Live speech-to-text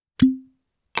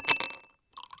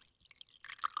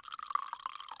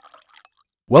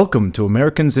Welcome to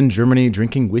Americans in Germany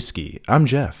Drinking Whiskey. I'm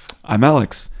Jeff. I'm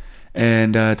Alex,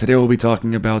 and today we'll be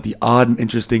talking about the odd and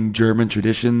interesting German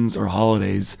traditions or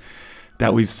holidays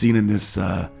that we've seen in this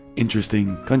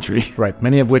interesting country. Right,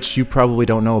 many of which you probably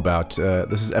don't know about.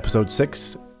 This is episode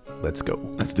 6. Let's go.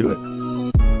 Let's do it.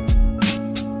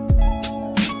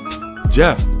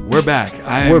 Jeff, we're back.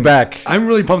 We're back. I'm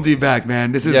really pumped to be back,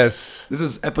 man. This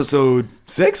is episode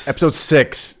 6? Episode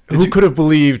 6. Who could have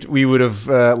believed we would have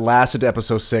lasted to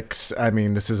episode 6? I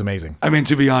mean, this is amazing. I mean,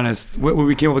 to be honest, when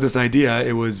we came up with this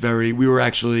idea, we were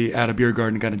actually at a beer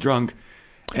garden kind of drunk.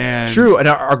 And True, and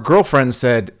our girlfriend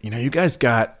said, you guys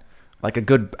got like a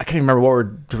good, I can't even remember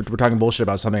what we're talking bullshit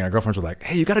about something. Our girlfriends were like,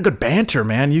 hey, you got a good banter,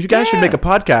 man. You guys should make a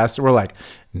podcast. And we're like,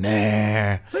 nah.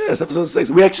 Yeah, it's episode 6.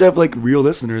 We actually have like real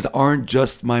listeners that aren't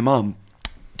just my mom.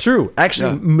 True.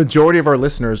 Actually, majority of our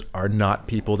listeners are not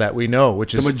people that we know,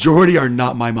 which is the majority are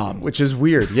not my mom, which is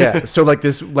weird. Yeah. So like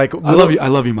this, like I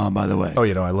love you, mom. By the way. Oh,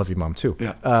 I love you, mom too.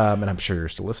 Yeah. And I'm sure you're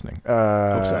still listening.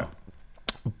 Hope so.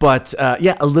 But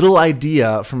a little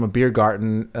idea from a beer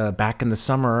garden back in the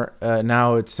summer.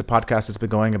 Now it's a podcast that's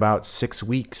been going about 6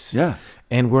 weeks. Yeah.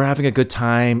 And we're having a good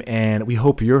time, and we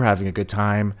hope you're having a good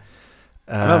time.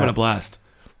 I'm having a blast.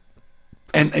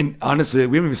 And honestly,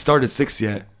 we haven't even started 6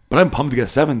 yet. But I'm pumped to get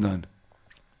 7 done.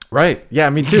 Right. Yeah,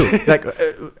 me too. Like,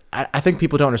 I think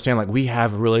people don't understand, like, we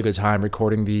have a really good time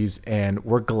recording these, and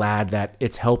we're glad that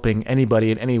it's helping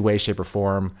anybody in any way, shape, or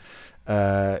form,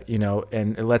 and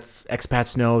it lets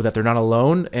expats know that they're not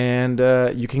alone, and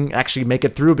you can actually make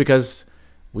it through because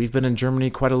we've been in Germany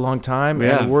quite a long time,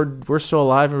 and we're still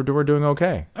alive, and we're doing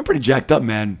okay. I'm pretty jacked up,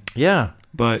 man. Yeah.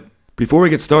 But before we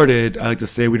get started, I'd like to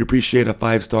say we'd appreciate a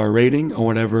 5-star rating on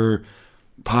whatever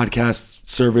podcast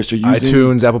service you're using,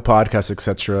 iTunes, Apple Podcasts,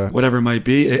 etc. Whatever it might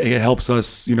be. It helps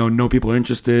us, know people are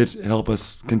interested. It helps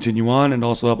us continue on, and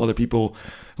also help other people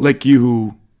like you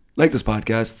who like this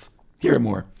podcast hear it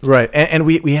more. Right, and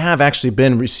we have actually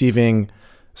been receiving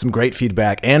some great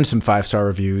feedback and some 5-star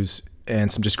reviews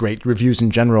and some just great reviews in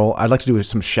general. I'd like to do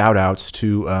some shout outs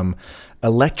to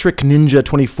Electric Ninja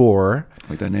 24,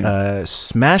 like that name,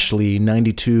 Smashly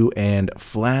 92, and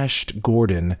Flashed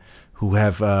Gordon, who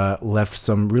have left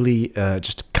some really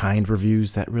just kind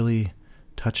reviews that really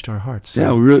touched our hearts. So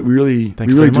yeah, we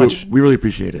really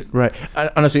appreciate it. Right.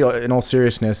 Honestly, in all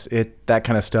seriousness, that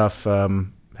kind of stuff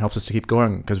helps us to keep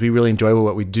going because we really enjoy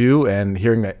what we do, and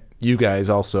hearing that you guys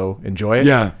also enjoy it.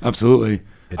 Yeah, absolutely.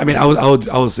 I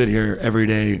will sit here every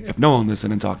day if no one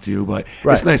listened and talk to you, but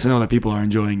it's nice to know that people are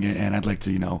enjoying it, and I'd like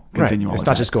to continue on. It's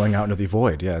not just going out into the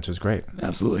void. Yeah, it's just great.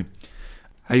 Absolutely.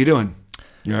 How you doing?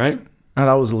 You all right? Oh,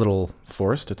 that was a little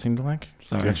forced, it seemed like.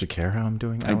 Sorry. Do you actually care how I'm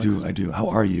doing, Alex? I do. How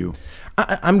are you?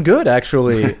 I'm good,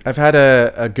 actually. I've had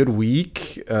a good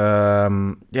week.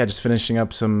 Just finishing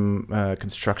up some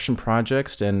construction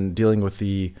projects and dealing with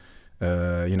the,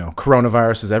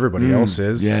 coronavirus as everybody else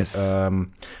is. Yes.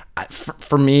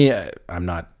 For me, I'm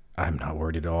not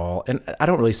worried at all. And I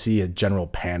don't really see a general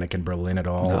panic in Berlin at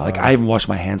all. No, I haven't washed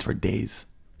my hands for days.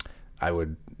 I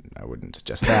wouldn't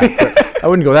suggest that. But I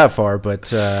wouldn't go that far,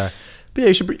 but yeah,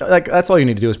 you should that's all you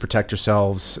need to do is protect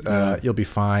yourselves. You'll be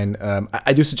fine.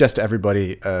 I do suggest to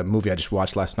everybody a movie I just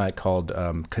watched last night called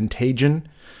Contagion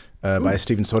by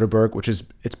Steven Soderbergh,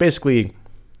 it's basically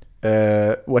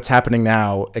what's happening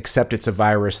now, except it's a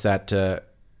virus that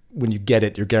when you get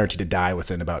it, you're guaranteed to die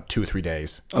within about 2 or 3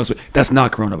 days. Oh, so that's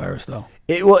not coronavirus, though.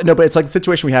 No, but it's like the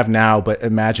situation we have now, but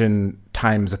imagine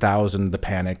times 1,000 the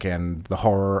panic and the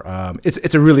horror.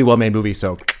 It's a really well-made movie,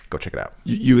 so go check it out.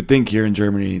 You would think here in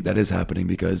Germany that is happening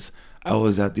because I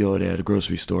was the other day at a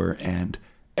grocery store and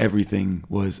everything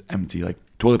was empty. Like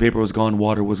toilet paper was gone,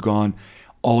 water was gone,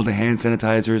 all the hand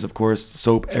sanitizers, of course,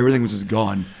 soap, everything was just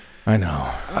gone. I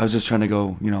know. I was just trying to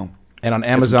go, And on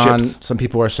Amazon, some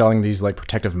people are selling these like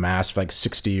protective masks for like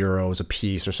 €60 a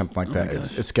piece or something like that.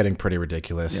 It's getting pretty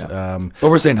ridiculous. Yeah. But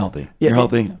we're staying healthy. You're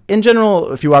healthy. In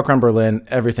general, if you walk around Berlin,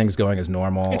 everything's going as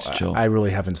normal. It's chill. I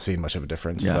really haven't seen much of a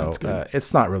difference. Yeah, so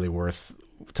it's not really worth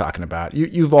talking about.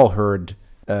 You've all heard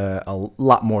a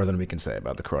lot more than we can say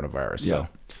about the coronavirus. Yeah, so.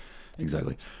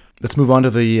 Exactly. Let's move on to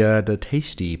the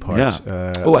tasty part.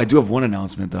 Yeah. I do have one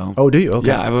announcement, though. Oh, do you? Okay.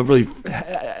 Yeah, I have a really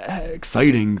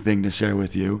exciting thing to share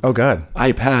with you. Oh, God.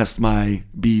 I passed my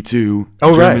B2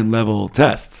 German level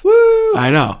test. Woo! I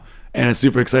know. And I'm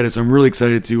super excited. So I'm really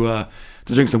excited to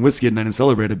drink some whiskey at night and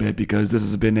celebrate a bit because this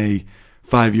has been a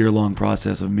 5-year-long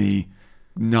process of me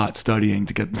not studying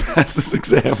to get past this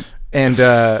exam. And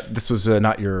this was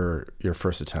not your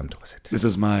first attempt, was it? This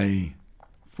is my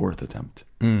 4th attempt.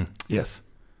 Yes.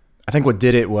 I think what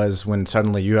did it was when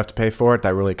suddenly you have to pay for it,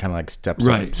 that really kind of like steps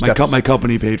right. Up, my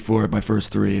company paid for it, my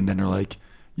first 3, and then they're like,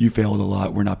 you failed a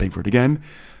lot. We're not paying for it again.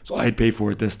 So I'd pay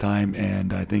for it this time.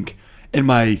 And I think in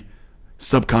my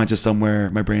subconscious somewhere,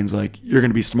 my brain's like, you're going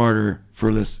to be smarter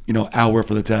for this, hour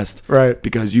for the test. Right.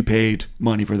 Because you paid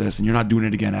money for this and you're not doing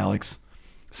it again, Alex.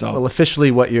 So Well, officially,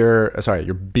 you're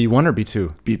B1 or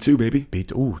B2? B2, baby.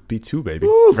 B2. Ooh, B2, baby.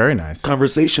 Woo. Very nice.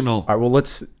 Conversational. All right, well,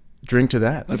 let's drink to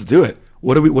that. Let's do it.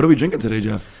 What are we drinking today,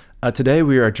 Jeff? Today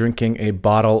we are drinking a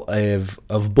bottle of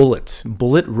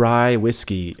Bulleit Rye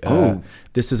whiskey.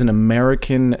 This is an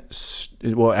American,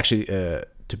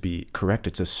 to be correct,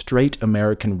 it's a straight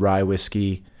American rye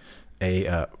whiskey,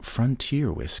 a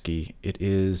frontier whiskey. It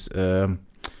is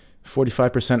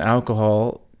 45%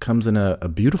 alcohol, comes in a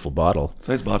beautiful bottle. It's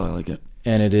a nice bottle, I like it.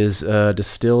 And it is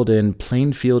distilled in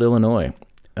Plainfield, Illinois.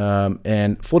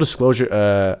 And full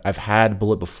disclosure, I've had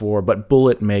Bulleit before, but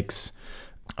Bulleit makes,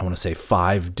 I want to say,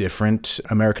 5 different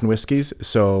American whiskeys.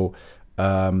 So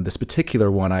this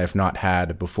particular one I have not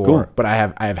had before, cool. But I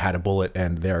have had a Bulleit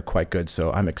and they're quite good.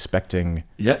 So I'm expecting.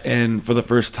 Yeah, and for the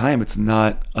first time, it's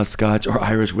not a Scotch or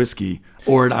Irish whiskey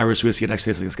or an Irish whiskey. It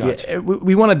actually tastes like a Scotch. Yeah,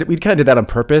 we kind of did that on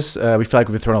purpose. We feel like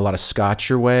we've thrown a lot of Scotch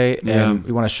your way, and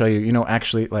we want to show you,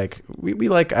 actually, like we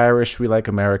like Irish, we like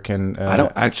American. I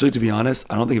don't actually, to be honest,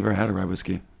 I don't think I've ever had a rye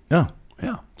whiskey. No.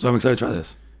 Yeah, so I'm excited to try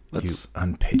this. You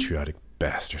unpatriotic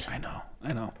bastard. I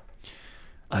know.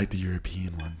 I like the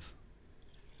European ones.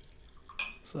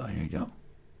 So here you go.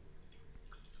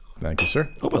 Thank you, sir.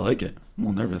 Hope I like it. I'm a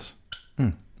little nervous.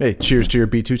 Hey, cheers to your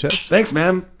B2 test. Thanks,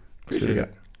 man. Appreciate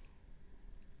it.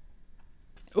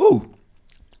 Ooh,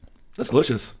 that's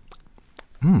delicious.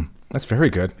 That's very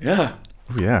good. Yeah.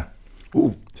 Oh yeah.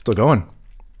 Ooh, Still going.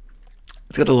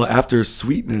 it's got a little after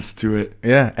sweetness to it.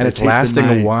 Yeah, and it's lasting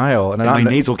a while. And my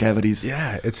nasal cavities.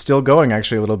 Yeah, it's still going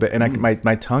actually a little bit, and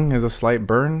my tongue has a slight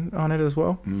burn on it as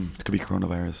well. It could be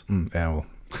coronavirus. Yeah,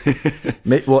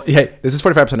 well. Hey, this is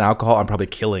 45% alcohol. I'm probably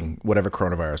killing whatever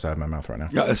coronavirus I have in my mouth right now.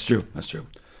 Yeah, that's true.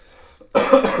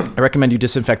 I recommend you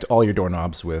disinfect all your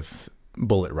doorknobs with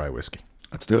Bulleit Rye whiskey.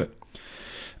 Let's do it.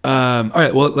 All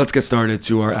right, well, let's get started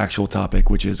to our actual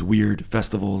topic, which is weird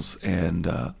festivals and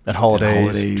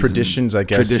holidays traditions, I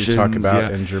guess you talk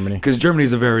about in Germany. Because Germany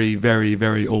is a very, very,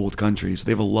 very old country, so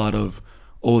they have a lot of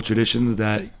old traditions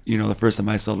that, the first time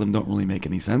I saw them don't really make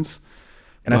any sense.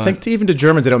 And I think even to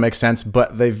Germans they don't make sense,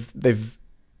 but they've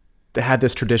had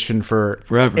this tradition for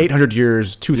forever, 800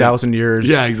 years, 2,000 years.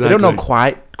 Yeah, exactly. They don't know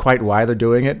quite why they're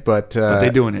doing it, but they're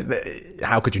doing it.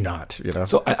 How could you not?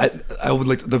 So I would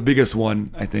like the biggest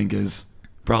one I think is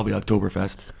probably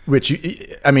Oktoberfest. Which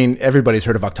everybody's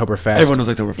heard of Oktoberfest. Everyone knows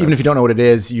Oktoberfest. Even if you don't know what it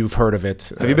is, you've heard of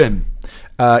it. Have you been?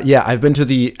 Yeah, I've been to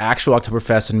the actual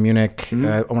Oktoberfest in Munich.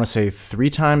 I want to say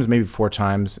 3 times, maybe 4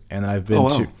 times, and then I've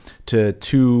been to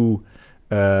 2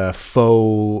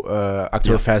 faux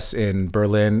Oktoberfest in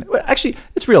Berlin. Well, actually,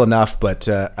 it's real enough, but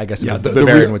I guess the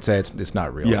Bavarian would say it's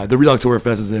not real. Yeah, the real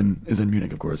Oktoberfest is in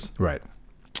Munich, of course. Right.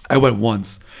 I went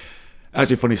once.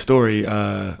 Actually, funny story.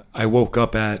 I woke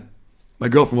up my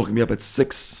girlfriend woke me up at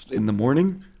 6 in the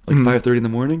morning, like 5:30 in the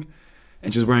morning,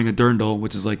 and she's wearing a dirndl,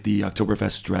 which is like the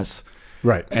Oktoberfest dress.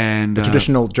 Right. And the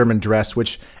traditional German dress,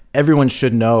 which everyone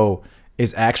should know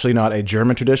is actually not a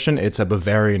German tradition, it's a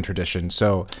Bavarian tradition.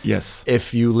 So yes,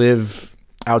 if you live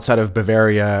outside of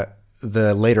Bavaria,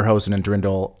 the lederhosen and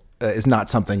dirndl is not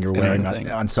something you're wearing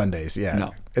on Sundays. Yeah,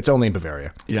 no. It's only in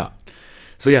Bavaria. Yeah.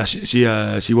 So yeah,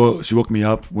 she woke me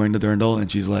up wearing the dirndl,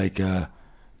 and she's like,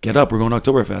 "Get up, we're going to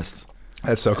Oktoberfest."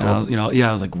 That's so cool. And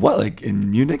I was like, "What? Like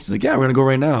in Munich?" She's like, "Yeah, we're gonna go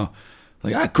right now."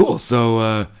 Like, cool.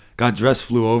 So got dressed,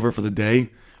 flew over for the day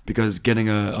because getting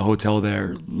a hotel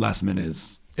there last minute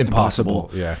is impossible.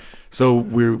 Yeah. So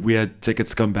we had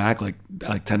tickets to come back like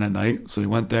 10 at night. So we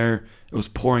went there. It was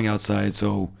pouring outside.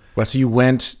 So you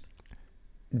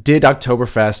did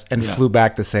Oktoberfest and flew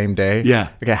back the same day. Yeah.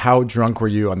 Okay. How drunk were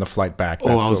you on the flight back?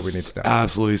 That's what we need to know.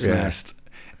 Absolutely smashed.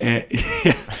 And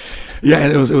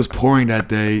and it was pouring that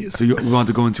day. So we wanted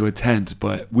to go into a tent,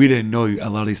 but we didn't know a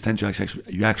lot of these tents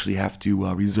you actually have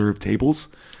to reserve tables.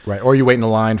 Right, or you wait in a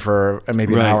line for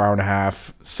maybe an hour and a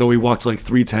half. So we walked to like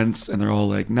 3 tents, and they're all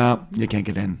like, "Nah, you can't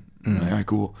get in." Like, all right,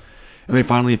 cool. And we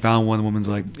finally found one. The woman's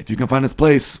like, "If you can find this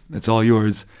place, it's all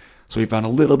yours." So we found a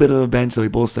little bit of a bench that we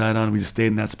both sat on. And we just stayed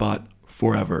in that spot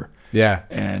forever. Yeah,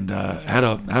 and had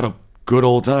a good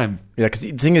old time. Yeah, because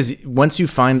the thing is, once you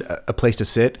find a place to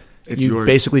sit, you yours.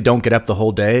 Basically don't get up the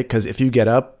whole day. Because if you get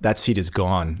up, that seat is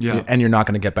gone. Yeah, and you're not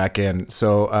going to get back in.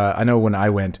 So I know when I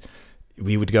went,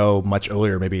 we would go much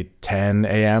earlier, maybe 10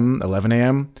 a.m., 11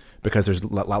 a.m., because there's a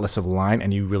lot less of a line,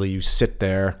 and you sit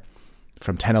there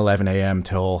from 10, 11 a.m.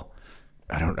 till,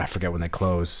 I forget when they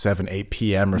close, 7, 8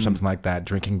 p.m. or something like that,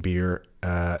 drinking beer,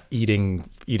 eating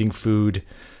food,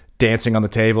 dancing on the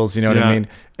tables. You know what I mean?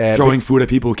 And throwing food at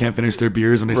people who can't finish their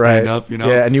beers when they stand up. You know?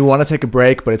 Yeah, and you want to take a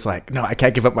break, but it's like, no, I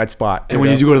can't give up my spot. And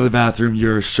when you do go to the bathroom,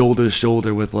 you're shoulder to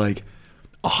shoulder with like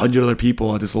 100 other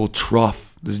people at this little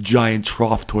trough, this giant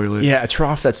trough toilet. Yeah, a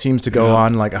trough that seems to go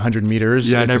on like 100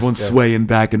 meters. Yeah, and everyone's swaying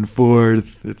back and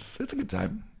forth. It's a good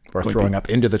time. Or throwing up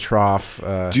into the trough.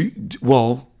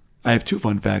 Well, I have 2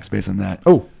 fun facts based on that.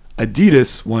 Oh.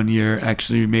 Adidas one year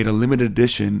actually made a limited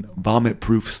edition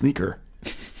vomit-proof sneaker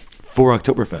for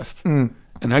Oktoberfest. And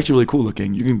they're actually really cool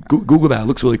looking. You can Google that. It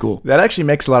looks really cool. That actually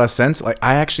makes a lot of sense. Like,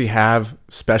 I actually have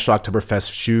special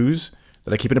Oktoberfest shoes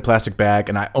that I keep in a plastic bag,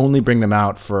 and I only bring them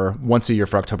out for once a year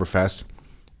for Oktoberfest.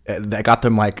 I got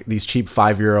them like these cheap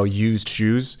 €5 used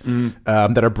shoes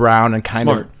that are brown and kind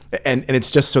Smart. of, and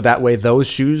it's just so that way those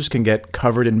shoes can get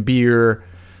covered in beer,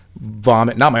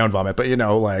 vomit, not my own vomit, but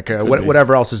like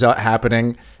whatever else is out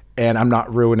happening, and I'm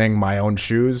not ruining my own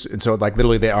shoes. And so like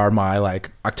literally they are my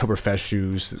like Oktoberfest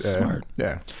shoes. Smart.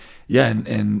 Yeah. Yeah,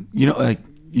 and like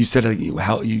you said, like,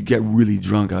 how you get really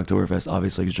drunk at Oktoberfest,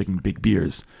 obviously, you're drinking big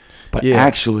beers. But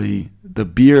actually, the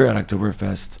beer at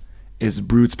Oktoberfest is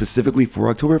brewed specifically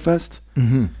for Oktoberfest.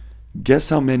 Mm-hmm. Guess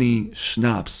how many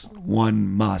schnapps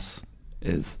one Mass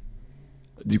is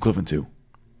the equivalent to?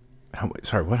 How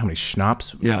many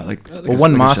schnapps? Yeah, like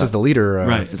one Mass is the liter.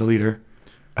 Right, it's a liter.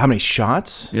 How many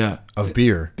shots? Yeah. Of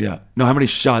beer? Yeah. No, how many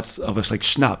shots of like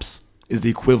schnapps is the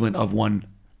equivalent of 1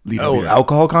 liter beer?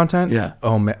 Alcohol content? Yeah.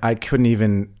 Oh, man, I couldn't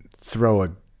even throw a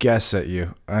guess at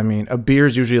you. I mean, a beer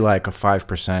is usually like a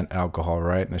 5% alcohol,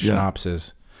 right? And a schnapps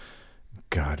is,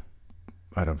 God,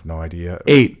 I have no idea.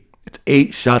 8. It's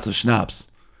 8 shots of schnapps.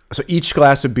 So each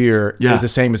glass of beer is the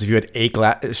same as if you had 8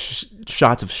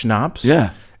 shots of schnapps.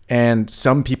 Yeah. And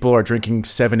some people are drinking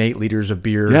 7-8 liters of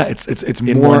beer. Yeah, it's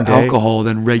more alcohol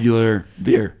than regular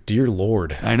beer. Dear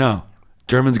Lord. I know.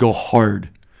 Germans go hard.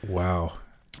 Wow.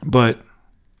 But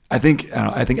I think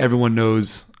everyone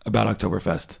knows about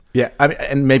Oktoberfest. Yeah, I mean,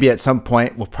 and maybe at some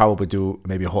point we'll probably do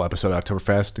maybe a whole episode of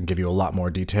Oktoberfest and give you a lot more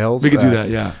details. We could do that,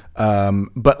 yeah.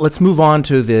 But let's move on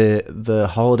to the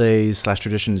holidays /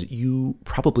 traditions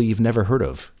you've never heard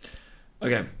of.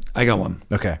 Okay, I got one.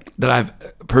 Okay. That I've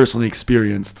personally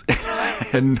experienced. I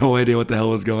had no idea what the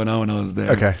hell was going on when I was there.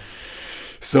 Okay.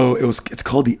 So it's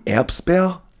called the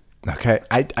Erbsbär. Okay,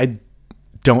 I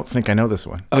don't think I know this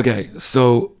one. Okay,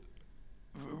 so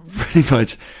pretty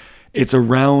much it's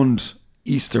around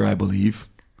Easter, I believe.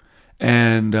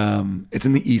 And it's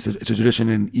in the East. It's a tradition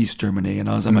in East Germany. And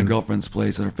I was at my girlfriend's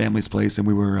place, at her family's place, and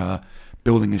we were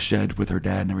building a shed with her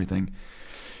dad and everything.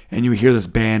 And you hear this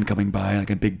band coming by, like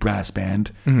a big brass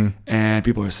band, and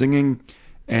people are singing.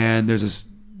 And there's this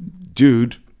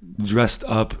dude dressed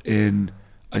up in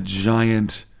a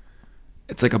giant,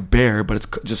 it's like a bear, but it's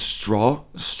just straw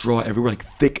everywhere, like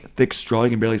thick straw.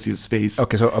 You can barely see his face.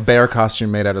 Okay, so a bear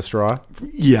costume made out of straw?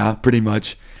 Yeah, pretty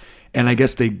much. And I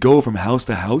guess they go from house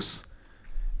to house,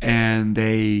 and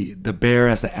the bear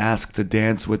has to ask to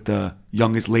dance with the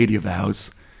youngest lady of the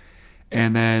house.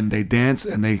 And then they dance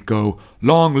and they go,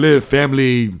 "Long live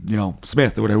family,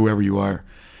 Smith," or whatever, whoever you are.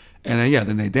 And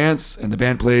then they dance and the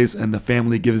band plays and the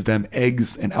family gives them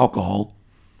eggs and alcohol.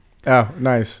 Oh,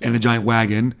 nice. And a giant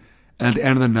wagon. And at the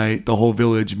end of the night, the whole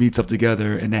village meets up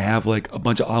together and they have like a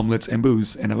bunch of omelets and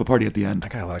booze and have a party at the end. I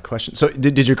got a lot of questions. So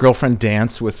did your girlfriend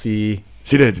dance with the...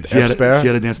 She did. She had to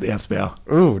dance with the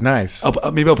Erbsbär. Ooh, nice.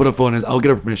 Maybe I'll put a phone in. I'll get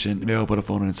her permission. Maybe I'll put a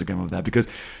phone on Instagram of that because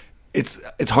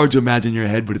it's hard to imagine in your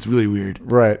head, but it's really weird.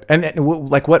 Right. And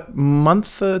like what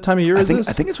month, time of year is this?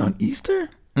 I think it's around Easter.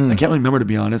 I can't remember, to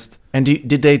be honest. And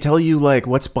did they tell you like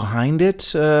what's behind it?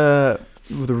 The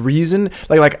reason?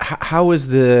 Like how is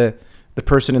the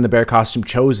person in the bear costume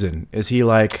chosen? Is he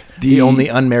like the only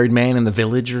unmarried man in the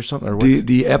village or something? Or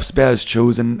the Erbsbär is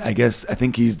chosen, I guess. I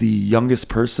think he's the youngest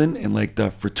person in like the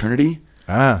fraternity.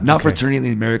 Not fraternity in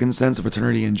the American sense. The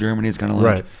fraternity in Germany is kind of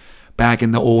like back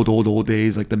in the old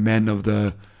days, like the men of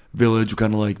the village who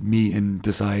kind of like meet and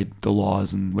decide the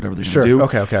laws and whatever they're going to do.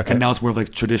 Okay. And now it's more of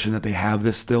like tradition that they have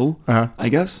this still, I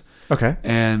guess. Okay.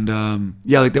 And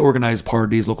like they organize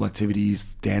parties, local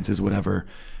activities, dances, whatever.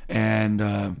 And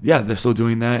they're still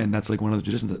doing that, and that's like one of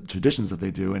the traditions that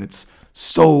they do, and it's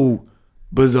so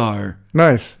bizarre.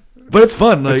 Nice. But it's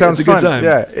fun. Like, it sounds it's a fun. good time.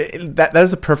 Yeah, that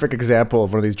is a perfect example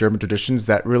of one of these German traditions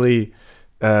that really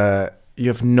you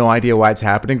have no idea why it's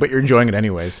happening, but you're enjoying it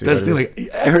anyways. That's the thing. Like,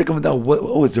 I heard it coming down.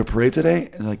 Is there a parade today?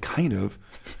 And like, kind of.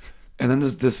 And then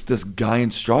this guy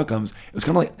in straw comes. It was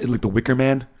kind of like the Wicker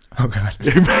Man. Oh God!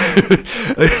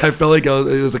 I felt like it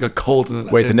was like a cult.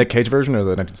 Wait, the Nick Cage version or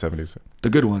the 1970s? The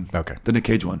good one. Okay. The Nick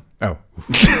Cage one. Oh.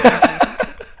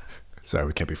 Sorry,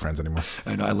 we can't be friends anymore.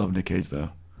 I know. I love Nick Cage though.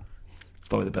 He's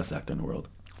probably the best actor in the world.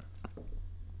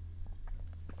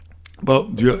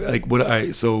 But do you, like what? All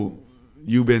right, so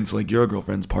you've been to like your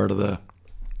girlfriend's part of the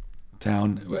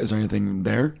town. Is there anything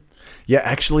there? Yeah,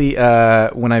 actually,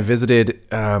 when I visited,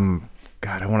 God,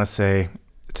 I want to say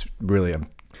it's really I'm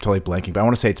totally blanking, but I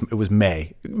want to say it was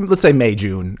May. Let's say May,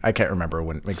 June. I can't remember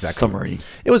when exactly. Summery.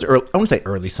 It was early. I want to say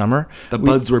early summer. The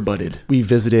buds were budded. We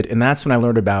visited, and that's when I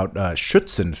learned about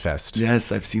Schützenfest,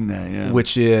 Yes, I've seen that. Yeah.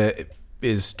 which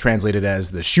is translated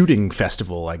as the shooting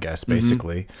festival, I guess,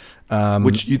 basically.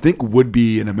 Which you think would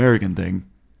be an American thing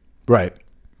Right.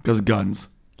 because guns.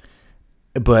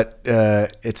 But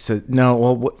it's no.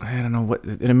 Well, I don't know what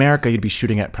in America you'd be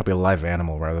shooting at probably a live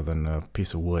animal rather than a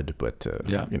piece of wood. But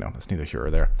Yeah. that's neither here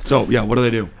or there. So yeah, what do they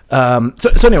do?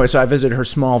 So anyway, so I visited her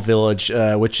small village,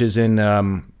 which is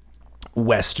in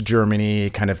West Germany,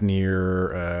 kind of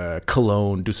near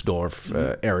Cologne, Dusseldorf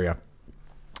area.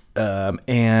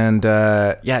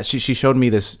 She showed me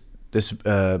this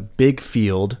big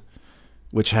field,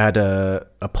 which had a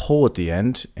pole at the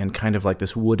end and kind of like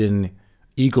this wooden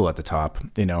eagle at the top,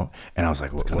 and I was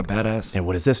like, Kind of badass. and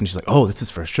what is this? And she's like, oh, this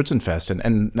is for Schützenfest.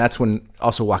 And that's when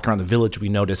also walking around the village, we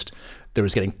noticed there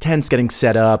was tents getting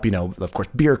set up, of course,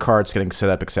 beer carts getting set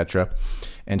up, etc.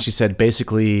 And she said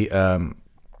basically, actually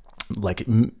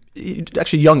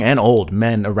young and old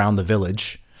men around the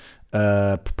village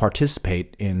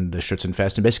participate in the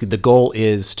Schützenfest. And basically the goal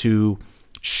is to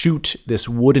shoot this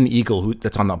wooden eagle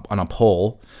that's on a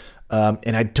pole.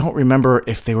 And I don't remember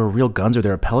if they were real guns or they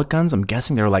were pellet guns. I'm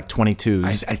guessing they were like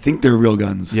 22s. I think they're real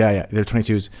guns. Yeah, they're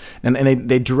 22s, and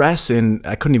they dress in.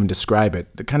 I couldn't even describe it.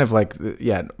 They're kind of like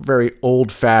very old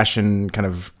fashioned kind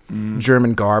of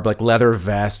German garb, like leather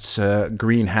vests,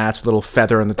 green hats with a little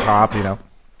feather on the top,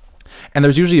 And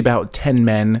there's usually about 10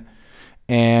 men,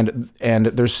 and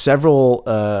there's several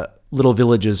little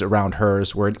villages around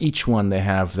hers where in each one they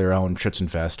have their own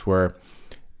Schützenfest where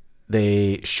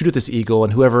they shoot at this eagle,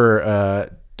 and whoever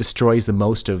destroys the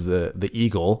most of the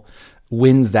eagle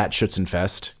wins that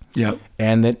Schützenfest. Yeah.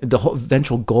 And then the whole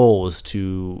eventual goal is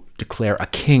to declare a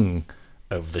king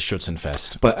of the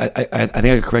Schützenfest. But I think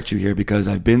I could correct you here because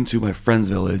I've been to my friend's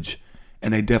village,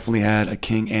 and they definitely had a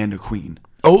king and a queen.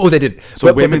 Oh, they did.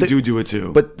 So women do it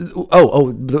too. But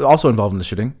they're also involved in the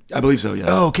shooting. I believe so. Yeah.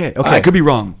 Oh, okay. I could be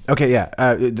wrong. Okay, yeah,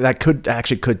 that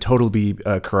could totally be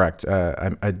correct.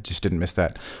 I just didn't miss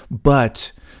that.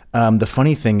 But the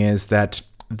funny thing is that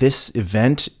this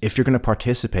event, if you're going to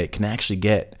participate, can actually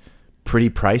get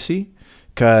pretty pricey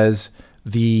because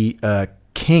the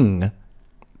king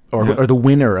or the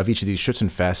winner of each of these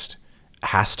Schützenfest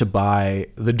has to buy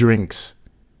the drinks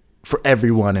for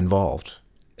everyone involved.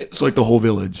 It's like the whole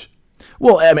village.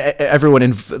 Well, I mean, everyone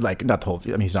not the whole. I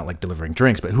mean, he's not like delivering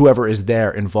drinks, but whoever is there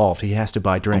involved, he has to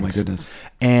buy drinks. Oh my goodness!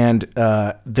 And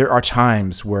there are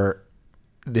times where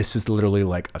this is literally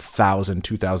like $1,000,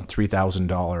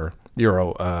 $2,000,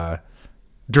 $3,000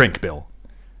 drink bill.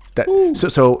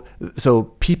 So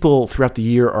people throughout the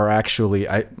year are actually.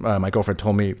 My girlfriend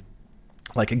told me,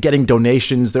 like getting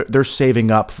donations. They're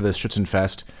saving up for this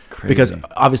Schützenfest because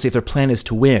obviously, if their plan is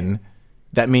to win,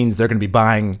 that means they're going to be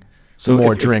buying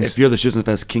more drinks. If you're the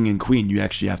Schützenfest king and queen, you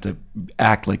actually have to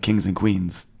act like kings and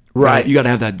queens. Right. You got to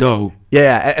have that dough.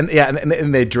 Yeah,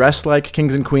 and they dress like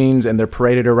kings and queens, and they're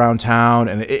paraded around town,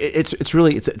 and it's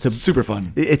really it's a super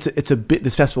fun.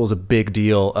 This festival is a big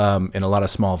deal in a lot of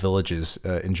small villages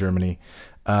in Germany,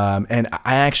 and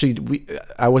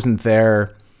I wasn't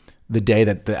there the day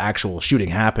that the actual shooting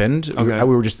happened.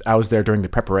 Okay. I was there during the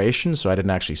preparation, so I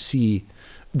didn't actually see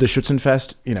the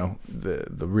Schützenfest,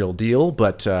 the real deal,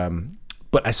 but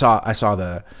I saw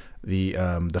the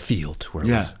field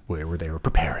where they were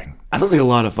preparing. That sounds like a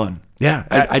lot of fun. Yeah,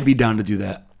 I'd be down to do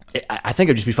that. I think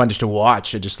it'd just be fun just to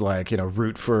watch and just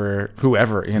root for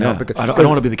whoever, Yeah. Because, I don't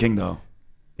want to be the king though.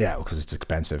 Yeah, because it's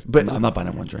expensive. But I'm not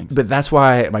buying one drink. But that's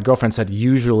why my girlfriend said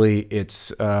usually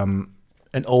it's an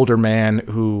older man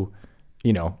who,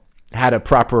 had a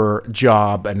proper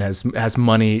job and has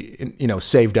money,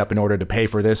 saved up in order to pay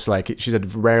for this. Like she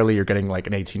said, rarely you're getting like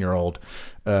an 18-year-old,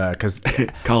 because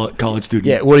college student.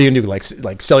 Yeah, what do you do?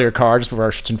 Like sell your car just for our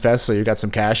Schützenfest, so you got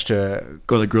some cash to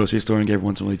go to the grocery store and get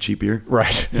everyone some really cheap beer.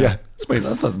 Right. Yeah.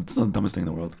 That's not the dumbest thing in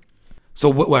the world.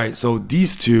 So all right. So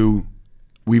these two,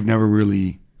 we've never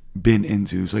really been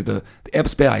into. So like the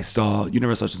Ebbsberg I saw, you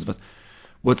never saw Schützenfest.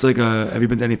 What's like have you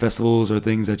been to any festivals or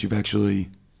things that you've actually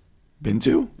been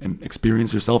to and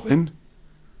experienced yourself in?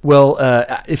 Well,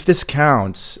 if this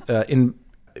counts, in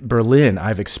Berlin,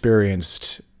 I've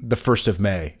experienced the 1st of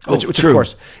May, Oh, which of true.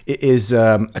 course is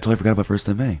I totally forgot about 1st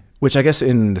of May. which I guess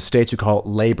in the States you call it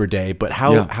Labor Day, but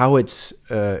Yeah. how it's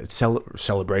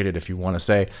celebrated, if you want to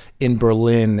say, in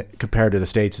Berlin compared to the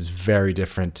States is very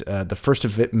different. The 1st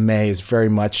of May is very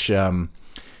much an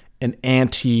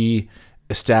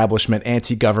anti-establishment,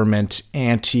 anti-government,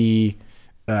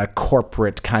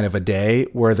 anti-corporate kind of a day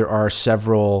where there are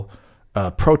several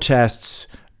protests,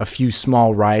 a few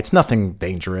small riots, nothing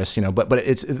dangerous, but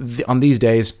it's on these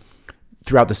days.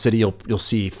 Throughout the city, you'll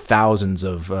see thousands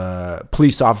of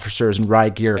police officers in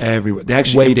riot gear Everywhere. They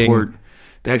actually waiting.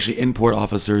 import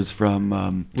officers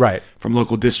from Right. from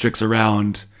local districts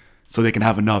around, so they can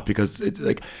have enough because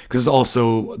it's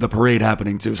also the parade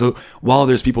happening too. So while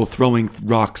there's people throwing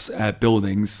rocks at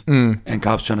buildings and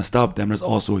cops trying to stop them, there's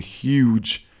also a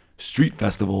huge street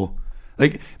festival.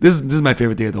 Like this is my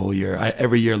favorite day of the whole year.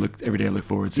 Every day I look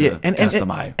forward to. And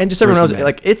Estamai, just so everyone knows, 1st of May.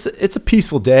 like it's a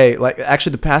peaceful day. Like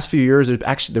actually, the past few years,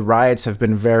 the riots have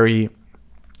been very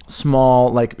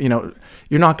small. Like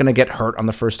you're not going to get hurt on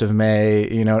the 1st of May.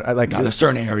 Like There's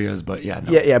certain areas, but yeah,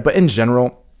 no. yeah. But in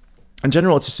general,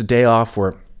 it's just a day off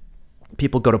where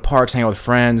people go to parks, hang out with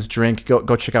friends, drink,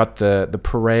 go check out the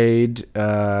parade.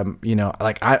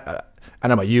 Like I don't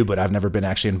know about you, but I've never been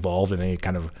actually involved in any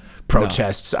kind of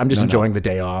protests. I'm just enjoying the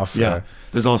day off. Yeah.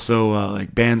 There's also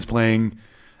like bands playing.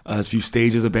 There's a few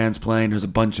stages of bands playing. There's a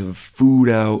bunch of food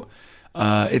out.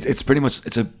 It's pretty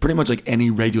much like any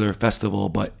regular festival,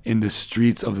 but in the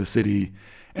streets of the city,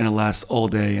 and it lasts all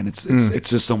day, and it's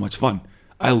just so much fun.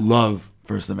 I love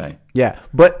 1st of May. Yeah,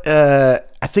 but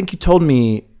I think you told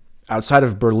me outside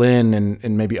of Berlin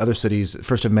and maybe other cities,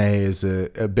 1st of May is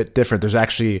a bit different. There's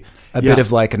actually a bit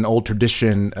of like an old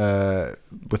tradition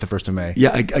with the 1st of May.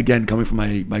 Yeah, again, coming from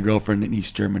my girlfriend in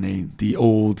East Germany,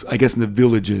 I guess in the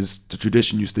villages, the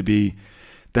tradition used to be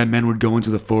that men would go into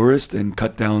the forest and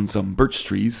cut down some birch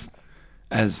trees,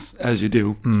 as you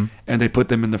do, and they put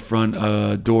them in the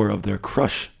front door of their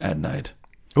crush at night.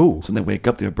 Ooh. So they wake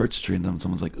up their birch tree, and then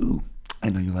someone's like, "Ooh, I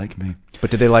know you like me."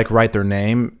 But did they like write their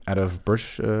name out of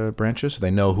birch branches so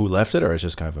they know who left it, or it's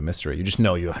just kind of a mystery? You just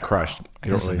know you have crushed.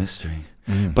 It's a mystery.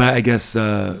 But I guess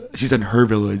she said in her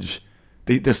village,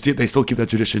 they still keep that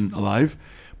tradition alive.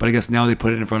 But I guess now they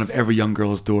put it in front of every young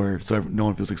girl's door, so no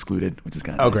one feels excluded, which is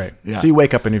kind of Oh, nice. great. Yeah. So you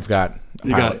wake up and you've got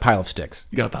a it. pile of sticks.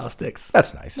 You got a pile of sticks.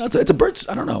 That's nice. No, it's a birch.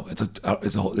 I don't know. Is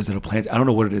it a plant? I don't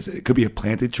know what it is. It could be a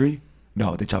planted tree.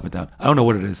 No, they chop it down. I don't know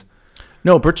what it is.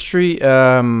 No, birch tree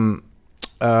in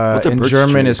birch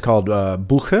German tree? is called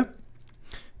Buche.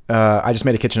 I just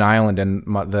made a kitchen island, and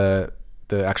the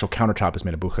actual countertop is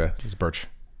made of Buche. It's birch.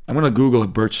 I'm gonna Google a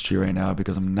birch tree right now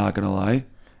because I'm not gonna lie.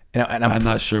 And I'm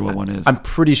not sure what one is. I'm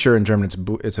pretty sure in German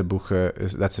it's a Buche.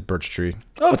 That's a birch tree,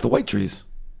 Oh, it's the white trees.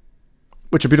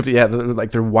 which are beautiful. Yeah,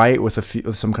 they're white with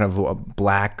with some kind of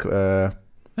black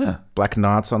Yeah, black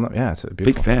knots on them. Yeah, it's a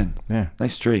beautiful. big fan. Yeah.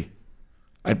 Nice tree.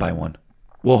 I'd buy one.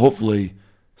 Well, hopefully,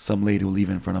 some lady will leave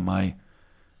it in front of my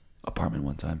apartment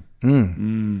one time.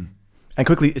 And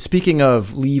quickly, speaking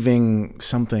of leaving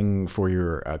something for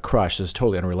your crush, this is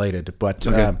totally unrelated, but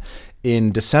Okay.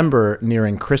 in December,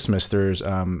 nearing Christmas, there's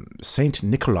Saint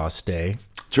Nicholas Day,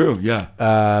 True.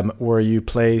 Yeah. where you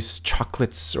place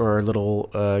chocolates or little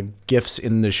gifts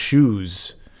in the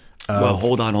shoes. Well,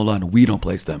 hold on. We don't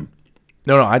place them.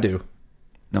 No, I do.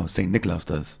 No, Saint Nicholas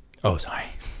does. Oh, sorry.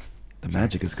 The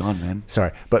magic is gone, man.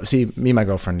 Sorry. But see, me and my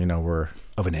girlfriend, we're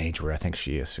of an age where I think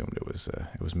she assumed it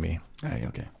was me. Hey,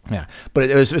 okay. Yeah, but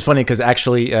it was funny because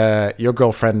actually, your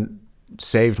girlfriend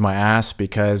saved my ass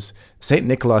because Saint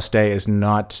Nicholas Day is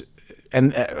not,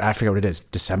 and I forget what it is,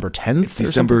 December 10th. It's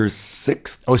December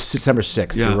 6th. Oh, it's December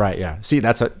 6th. Yeah. You're right. Yeah. See,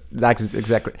 that's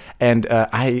exactly. And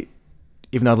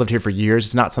even though I've lived here for years,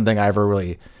 it's not something I ever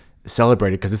really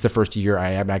celebrated because it's the first year I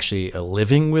am actually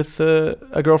living with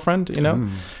a girlfriend.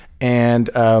 And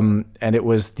it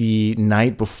was the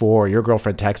night before your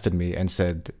girlfriend texted me and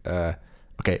said,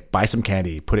 okay, buy some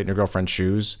candy, put it in your girlfriend's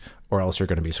shoes, or else you're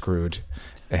going to be screwed.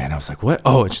 And I was like, what?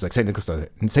 Oh, and she's like, St. Nicholas Day.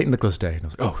 And St. Nicholas Day. And I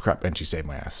was like, oh, crap. And she saved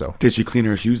my ass. So Did she clean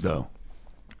her shoes, though?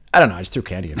 I don't know. I just threw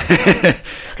candy in there.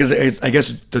 Because I guess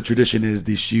the tradition is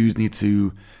the kids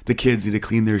need to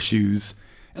clean their shoes,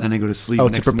 and then they go to sleep. Oh,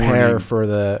 next to prepare morning. for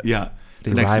the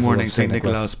The next arrival morning, of St.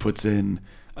 Nicholas. Nicholas puts in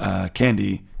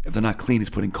candy. If they're not clean, he's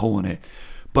putting coal in it.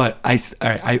 But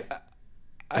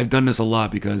I've done this a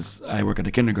lot because I work at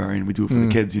a kindergarten. We do it for the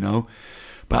kids,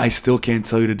 But I still can't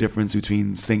tell you the difference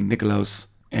between St. Nicholas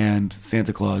and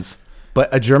Santa Claus. But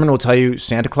a German will tell you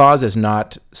Santa Claus is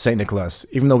not St. Nicholas.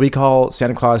 Even though we call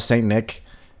Santa Claus St. Nick,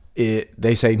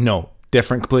 they say no,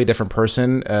 completely different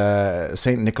person.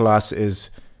 St. Nicholas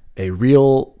is a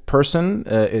real person.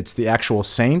 It's the actual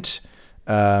saint.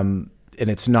 and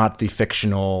it's not the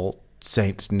fictional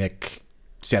Saint Nick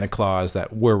Santa Claus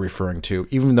that we're referring to,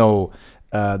 even though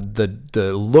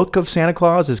the look of Santa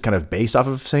Claus is kind of based off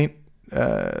of Saint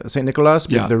Nicholas.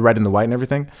 Yeah. They're red and the white and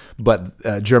everything.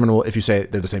 But German will, if you say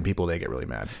they're the same people, they get really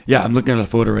mad. Yeah, I'm looking at a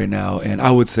photo right now, and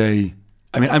I would say,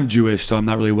 I mean, I'm Jewish, so I'm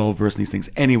not really well versed in these things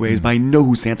anyways, but I know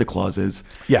who Santa Claus is.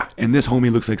 Yeah. And this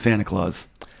homie looks like Santa Claus.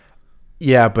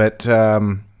 Yeah, but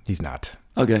he's not.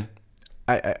 Okay.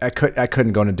 I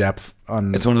couldn't go into depth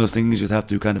on. It's one of those things you just have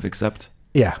to kind of accept.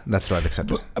 Yeah, that's what I've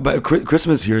accepted. But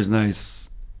Christmas here is nice.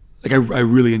 Like, I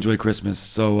really enjoy Christmas.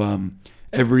 So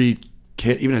every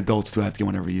kid, even adults too, I have to get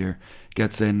one every year,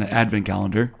 gets an advent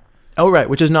calendar. Oh, right,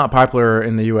 which is not popular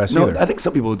in the U.S. No, either. I think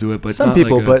some people do it, but Some not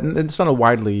people, like but it's not a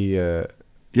widely.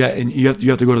 yeah, and you have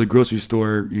to go to the grocery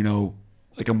store,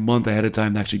 like a month ahead of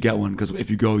time to actually get one, because if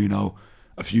you go,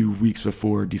 a few weeks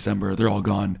before December, they're all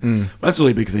gone. But that's a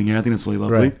really big thing here. I think that's really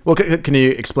lovely. Right. Well, can you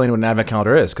explain what an advent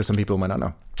calendar is? Because some people might not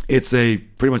know. It's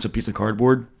pretty much a piece of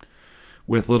cardboard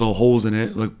with little holes in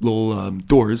it, like little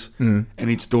doors, and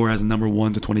each door has a number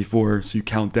 1 to 24, so you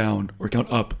count down or count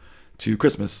up to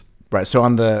Christmas. Right. So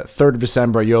on the 3rd of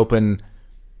December, you open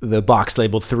the box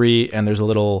labeled 3, and there's a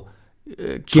little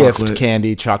gift,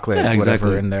 candy, chocolate, Yeah, whatever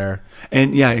exactly. in there.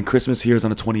 And Christmas here is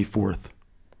on the 24th.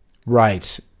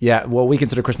 Right. Yeah. What we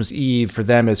consider Christmas Eve for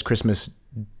them is Christmas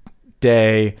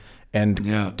Day, and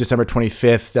Yeah. December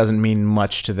 25th doesn't mean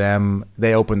much to them.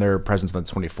 They open their presents on the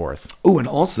 24th. Oh, and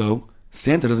also,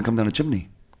 Santa doesn't come down a chimney.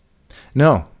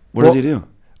 No. What does he do?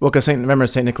 Well, because remember,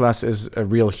 Saint Nicholas is a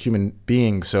real human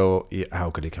being, so how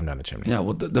could he come down the chimney? Yeah,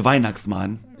 well, the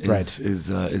Weihnachtsmann Right.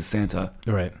 is Santa,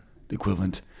 Right. the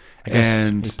equivalent. I guess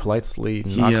And he politely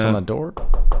knocks on the door.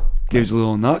 gives you a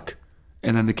little knock,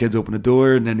 and then the kids open the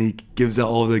door, and then he gives out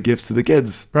all the gifts to the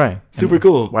kids. Right. Super And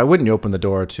cool. Why wouldn't you open the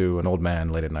door to an old man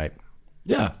late at night?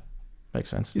 Yeah, Makes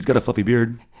sense. he's got a fluffy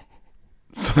beard,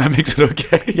 so that makes it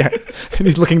okay. Yeah. And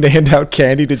he's looking to hand out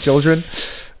candy to children.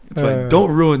 It's fine.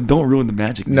 Don't ruin the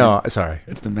magic. Man. No, sorry.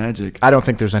 It's the magic. I don't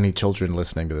think there's any children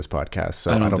listening to this podcast,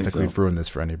 so I don't think so. we've ruined this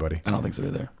for anybody. I don't think so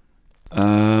either.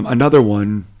 Another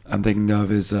one I'm thinking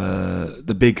of is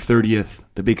the big 30th,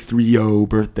 the big 3-0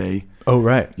 birthday. Oh,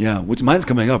 right. Yeah, which mine's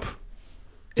coming up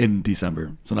in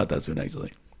December, so not that soon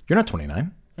actually. You're not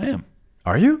 29. I am.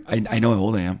 Are you? I know how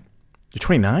old I am. You're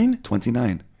 29?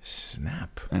 29.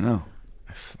 Snap. I know.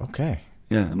 Okay.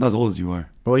 Yeah, I'm not as old as you are.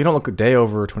 Well, you don't look a day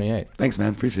over 28. Thanks,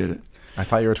 man. Appreciate it. I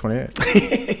thought you were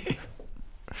 28.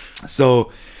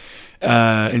 So,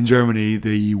 in Germany,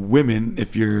 the women,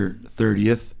 if you're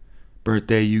 30th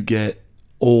birthday, you get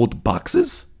old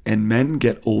boxes, and men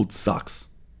get old socks.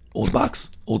 Old box,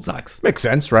 old socks. Makes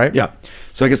sense, right? Yeah.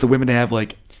 So I guess the women, they have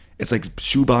it's like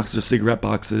shoe boxes or cigarette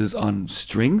boxes on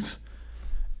strings,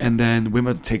 and then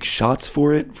women take shots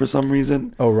for it for some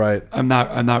reason. Oh, right. I'm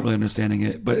not really understanding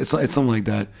it, but it's something like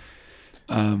that.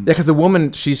 Yeah, because the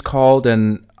woman, she's called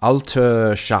an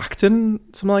alte Schachten,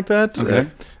 something like that. Okay.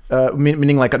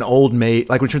 Meaning like an old maid.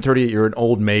 Like when you turn 30, you're an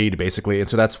old maid, basically. And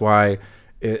so that's why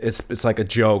it's like a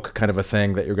joke kind of a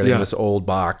thing that you're getting this old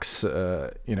box,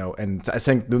 and I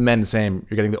think the men the same.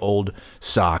 You're getting the old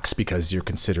socks because you're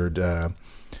considered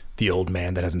the old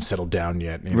man that hasn't settled down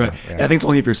yet. Right. Yeah. I think it's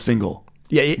only if you're single.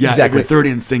 Yeah, Yeah, exactly. if you're 30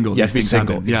 and single. Yes, be these things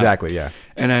single. happen. Yeah. Exactly, yeah.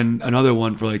 And then another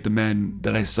one for like the men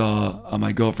that I saw on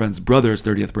my girlfriend's brother's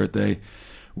 30th birthday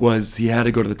was he had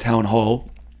to go to the town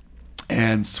hall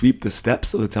and sweep the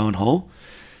steps of the town hall.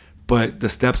 But the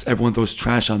steps, everyone throws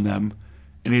trash on them.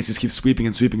 And he just keeps sweeping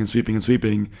and sweeping and sweeping and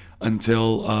sweeping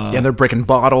until... yeah, they're breaking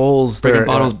bottles.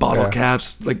 bottle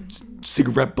caps, like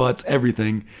cigarette butts,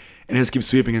 everything. And he just keeps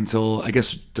sweeping until, I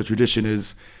guess the tradition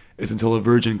is until a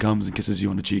virgin comes and kisses you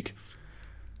on the cheek.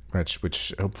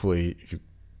 Which hopefully you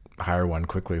hire one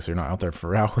quickly so you're not out there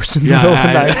for hours in the middle of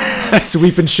the night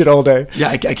sweeping shit all day. Yeah,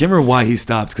 I can't remember why he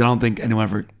stopped because I don't think anyone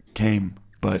ever came,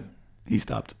 but he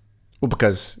stopped. Well,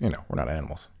 because, we're not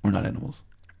animals. We're not animals.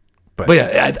 But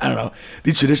yeah, I don't know.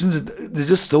 These traditions, they're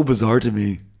just so bizarre to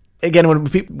me. Again,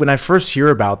 when I first hear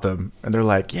about them and they're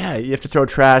like, yeah, you have to throw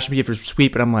trash, you have to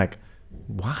sweep, and I'm like,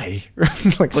 why?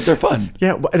 But they're fun.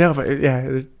 Yeah, no, but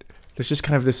yeah, there's just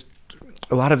kind of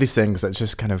a lot of these things that's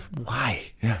just kind of,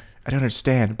 why? Yeah. I don't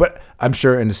understand. But I'm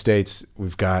sure in the States,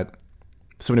 we've got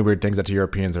so many weird things that the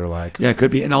Europeans are like. Yeah, it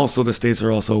could be. And also the States are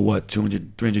also,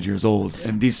 200, 300 years old.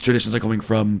 And these traditions are coming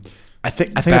from I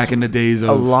think back in the days of...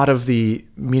 a lot of the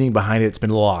meaning behind it's been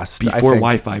lost. Before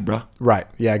Wi-Fi, bro. Right.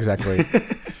 Yeah, exactly.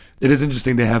 It is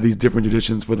interesting to have these different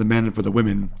traditions for the men and for the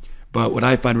women. But what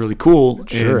I find really cool,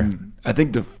 Sure. and I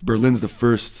think Berlin's the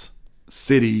first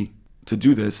city to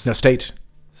do this. No, state.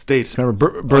 State.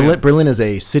 Remember, Berlin is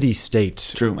a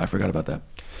city-state. True, I forgot about that.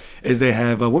 is they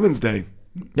have a Women's Day,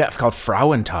 Yeah, it's called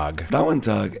Frauentag.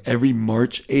 Frauentag, every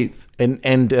March 8th.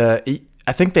 And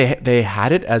I think they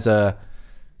had it as a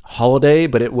holiday,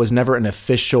 but it was never an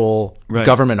official Right.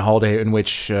 government holiday in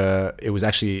which it was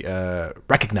actually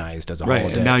recognized as a Right,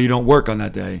 holiday. and now you don't work on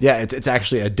that day. Yeah, it's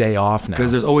actually a day off now.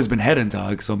 Because there's always been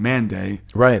Herrentag, so Man Day.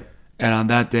 Right. And on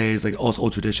that day is like also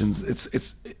old traditions.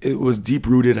 It was deep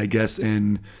rooted, I guess,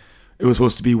 in it was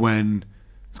supposed to be when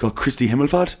it's called Christi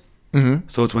Himmelfahrt. Mm-hmm.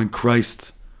 So it's when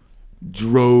Christ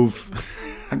drove.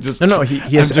 I'm just No, he I'm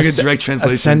doing a direct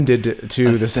translation. ascended to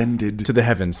Ascended to the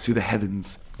heavens. to the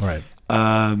heavens. Right.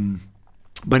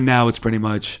 But now it's pretty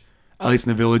much, at least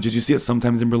in the villages, you see it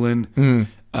sometimes in Berlin. You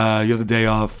have the day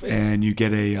off and you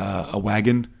get a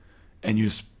wagon and you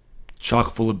just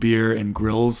chock full of beer and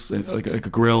grills, and like a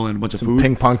grill and a bunch of food.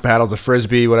 Ping pong paddles, a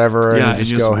frisbee, whatever, Yeah, and you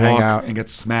just go hang walk out. and get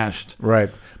smashed. Right.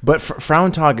 But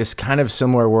Frauentag is kind of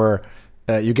similar where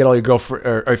you get all your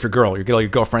or if you're a girl, you get all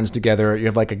your girlfriends together. You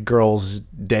have like a girls'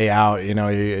 day out. You know,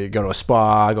 you go to a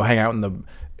spa, go hang out and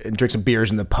drink some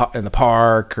beers in the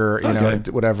park, or you know,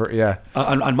 Okay. whatever. Yeah.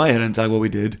 On my head tag, what we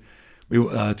did, we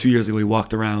 2 years ago we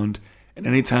walked around, and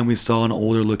anytime we saw an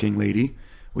older looking lady,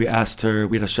 we asked her.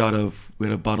 We had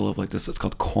a bottle of like this. It's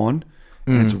called Korn,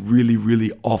 and it's really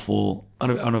really awful. I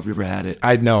don't know if you ever had it.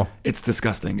 I know. It's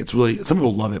disgusting. It's really, some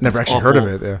people love it. but Never it's actually heard of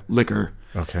awful it, yeah. Liquor.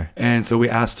 Okay. And so we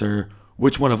asked her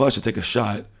which one of us should take a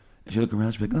shot. And she looked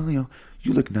around. She'd be like, "Oh,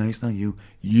 you look nice, not you.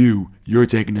 You're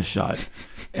taking a shot."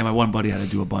 And my one buddy had to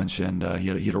do a bunch, and he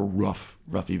had a rough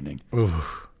evening. Ooh,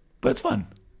 But it's fun.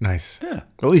 nice. Yeah.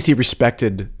 Well, at least he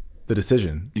respected the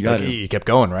decision. You got like, it. He kept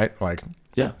going, right? Like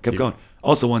Yeah, kept going.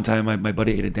 Also, one time my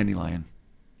buddy ate a dandelion.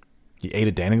 he ate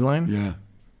a dandelion. Yeah.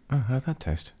 Oh, how did that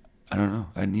taste? I don't know.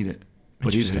 I didn't eat it.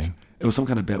 But he did. Interesting. It was some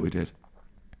kind of bet we did.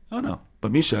 I don't know.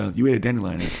 But Misha, you ate a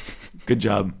dandelion. Good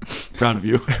job. Proud of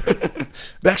you.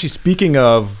 But actually, speaking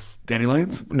of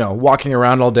Dandelions? walking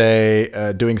around all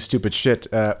day doing stupid shit,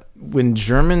 when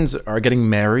Germans are getting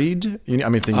married, you know, I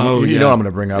mean, you know what I'm going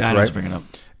to bring up, Yeah, I know what right? you're bringing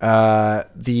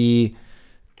up.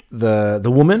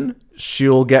 The woman,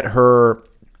 she'll get her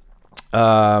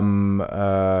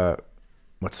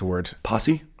what's the word?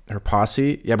 Posse? Her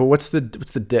posse. Yeah, but what's the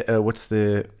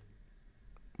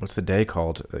day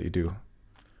called that you do?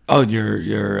 Oh, your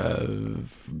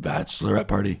bachelorette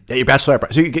party. Yeah, your bachelorette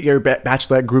party. So you get your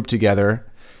bachelorette group together,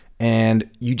 and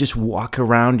you just walk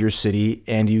around your city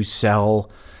and you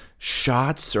sell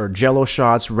shots or Jello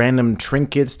shots, random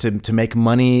trinkets to make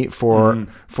money for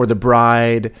the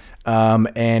bride,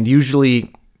 and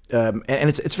usually. And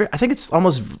it's very, I think it's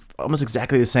almost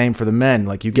exactly the same for the men.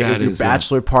 Like you get your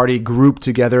bachelor party group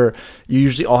together. You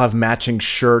usually all have matching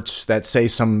shirts that say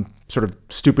some sort of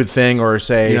stupid thing or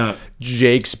say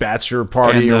Jake's bachelor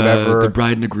party and, or whatever. The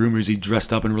bride and the groom are usually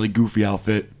dressed up in a really goofy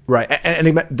outfit. Right,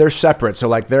 and they're separate. So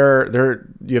like they're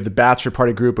you have the bachelor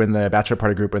party group and the bachelor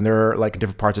party group, and they're like in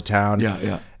different parts of town.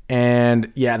 Yeah.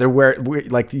 And yeah, they're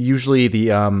like usually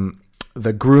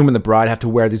the groom and the bride have to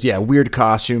wear these weird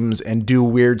costumes and do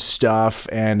weird stuff,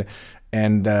 and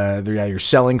you're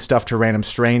selling stuff to random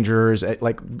strangers.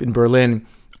 Like in Berlin,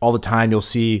 all the time you'll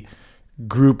see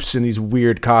groups in these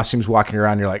weird costumes walking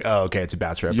around. You're like, oh, okay, it's a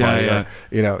bachelorette party. Yeah. Or,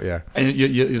 you know, yeah. And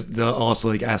they'll also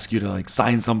like ask you to like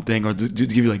sign something or to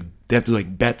give you like, they have to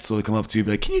like bet. So they come up to you and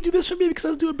be like, can you do this for me because I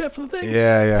was doing a bet for the thing?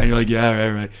 Yeah. And you're like, yeah,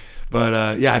 right. But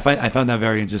I found that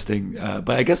very interesting. But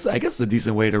I guess it's a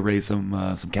decent way to raise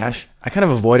some cash. I kind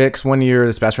of avoid it because one year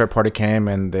this bachelorette party came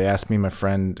and they asked me and my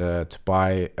friend to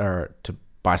buy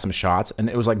some shots,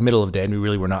 and it was like middle of the day and we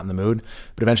really were not in the mood.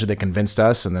 But eventually they convinced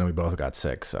us, and then we both got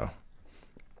sick. So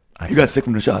You got sick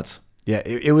from the shots. yeah,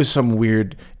 it was some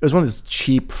weird. It was one of those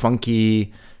cheap,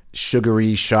 funky,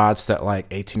 sugary shots that like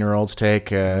 18-year-olds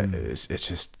take. It's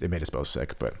just it made us both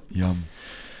sick. But Yum.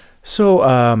 so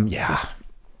yeah.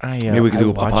 Maybe we could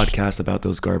do a podcast about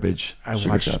those garbage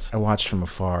sugar shots. I watched from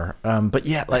afar. But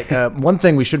yeah, like one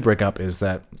thing we should bring up is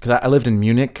that, because I lived in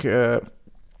Munich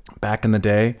back in the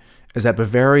day, is that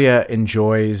Bavaria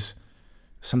enjoys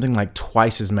something like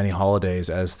twice as many holidays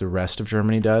as the rest of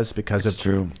Germany does because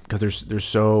they're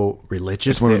so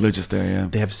religious. It's more religious there, yeah.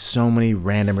 They have so many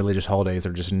random religious holidays that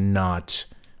are just not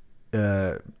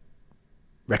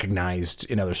recognized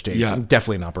in other states. Yeah.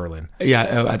 Definitely not Berlin.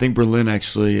 Yeah, I think Berlin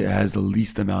actually has the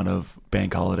least amount of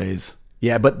bank holidays.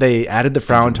 Yeah, but they added the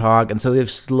Frauentag, and so they've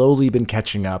slowly been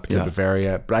catching up to Yeah.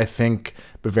 Bavaria. But I think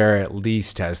Bavaria at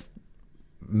least has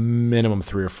minimum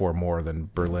 3 or 4 more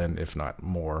than Berlin, if not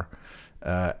more.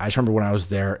 I just remember when I was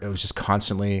there, it was just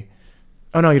constantly,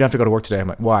 oh no, you don't have to go to work today. I'm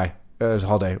like, why? There's a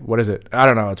holiday. What is it? I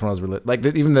don't know. It's one of those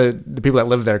even the people that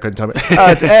live there couldn't tell me.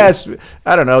 It's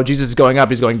I don't know. Jesus is going up.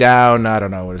 He's going down. I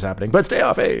don't know what is happening. But stay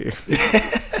off, hey.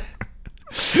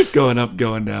 Going up,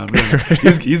 going down.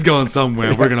 He's going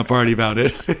somewhere. We're gonna party about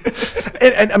it.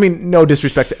 and I mean, no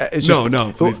disrespect. It's just,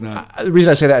 no, please not. The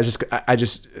reason I say that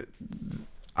is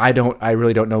I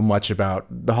really don't know much about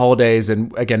the holidays,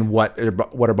 and again, what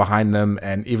are behind them,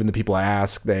 and even the people I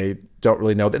ask, they don't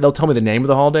really know. They'll tell me the name of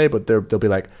the holiday, but they'll be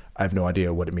like, I have no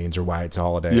idea what it means or why it's a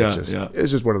holiday. Yeah,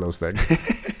 It's just one of those things.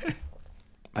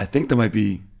 I think there might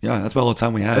be. Yeah, that's about all the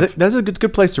time we have. That's a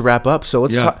good place to wrap up. So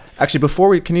let's talk. Actually,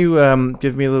 before can you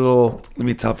give me a little? Let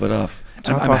me top it off.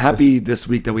 I'm happy this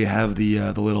week that we have the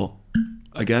little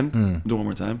again. Do it one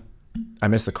more time. I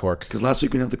missed the cork because last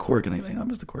week we didn't have the cork, and I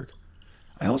missed the cork.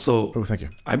 I also. Oh, thank you.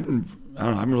 I don't know.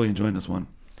 I'm really enjoying this one.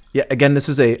 Yeah. Again, this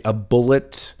is a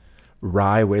Bulleit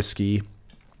rye whiskey.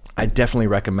 I definitely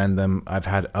recommend them. I've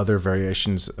had other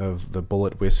variations of the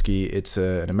Bulleit whiskey. It's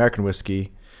an American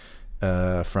whiskey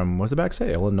from, what's the back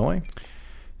say? Illinois?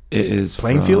 It is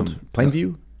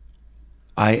Plainview?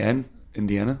 IN,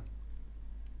 Indiana.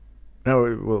 No,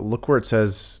 well, look where it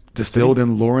says. Distilled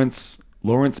in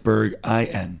Lawrenceburg,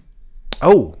 IN.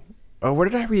 Oh, where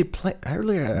did I read?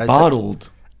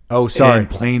 Bottled. Oh, sorry. In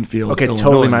Plainfield, okay, Illinois.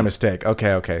 Totally my mistake.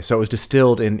 Okay. So it was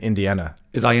distilled in Indiana.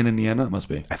 Is IN Indiana? It must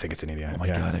be. I think it's in Indiana. Oh my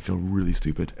God, I feel really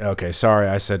stupid. Okay, sorry.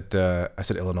 I said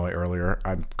Illinois earlier.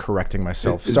 I'm correcting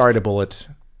myself. Sorry to Bulleit.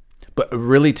 But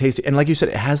really tasty, and like you said,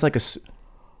 it has like it's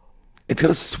got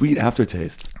a sweet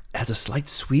aftertaste. It has a slight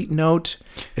sweet note.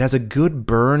 It has a good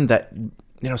burn that,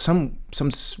 some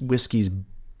whiskeys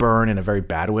burn in a very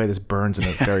bad way. This burns in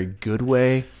a very good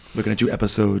way. Looking at you,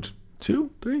 episode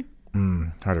 2, 3.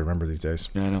 Hard to remember these days.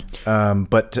 Yeah, I know.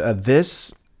 But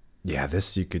this I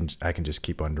can just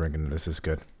keep on drinking. This is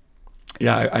good.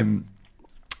 Yeah, I'm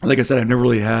like I said, I've never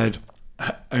really had.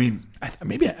 I mean,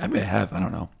 maybe I have. I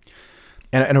don't know.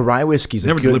 And a rye whiskey's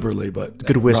never deliberately, but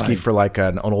good whiskey rye. for like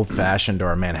an old fashioned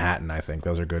or a Manhattan. I think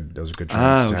those are good. Those are good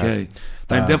drinks. Okay.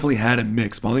 I've definitely had it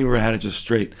mixed, but I don't think I've ever had it just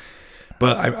straight.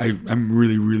 But I'm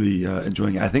really, really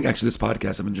enjoying it. I think actually this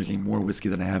podcast I've been drinking more whiskey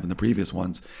than I have in the previous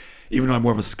ones, even though I'm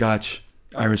more of a Scotch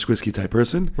Irish whiskey type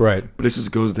person. Right. But it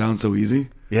just goes down so easy.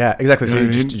 Yeah, exactly. You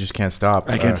know so you just can't stop.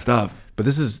 I can't stop. But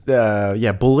this is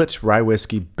Bulleit rye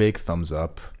whiskey. Big thumbs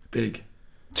up. Big.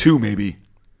 2 maybe.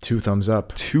 2 thumbs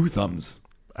up. 2 thumbs.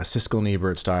 A Siskel and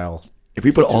Ebert style. If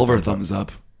we put all of our thumbs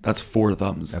up, that's 4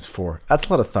 thumbs. That's 4. That's a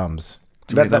lot of thumbs.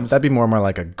 Thumbs? That'd be more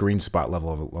like a green spot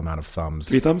level of amount of thumbs.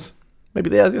 3 thumbs? Maybe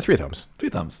 3 thumbs. 3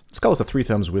 thumbs. Let's call this a 3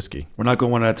 thumbs whiskey. We're not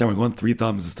going 1 out of 10. We're going 3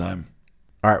 thumbs this time.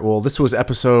 All right. Well, this was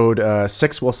episode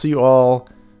 6. We'll see you all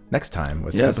next time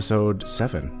with episode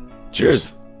 7.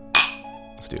 Cheers.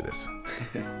 Let's do this.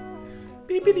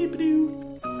 Beep-a-dee-ba-doo.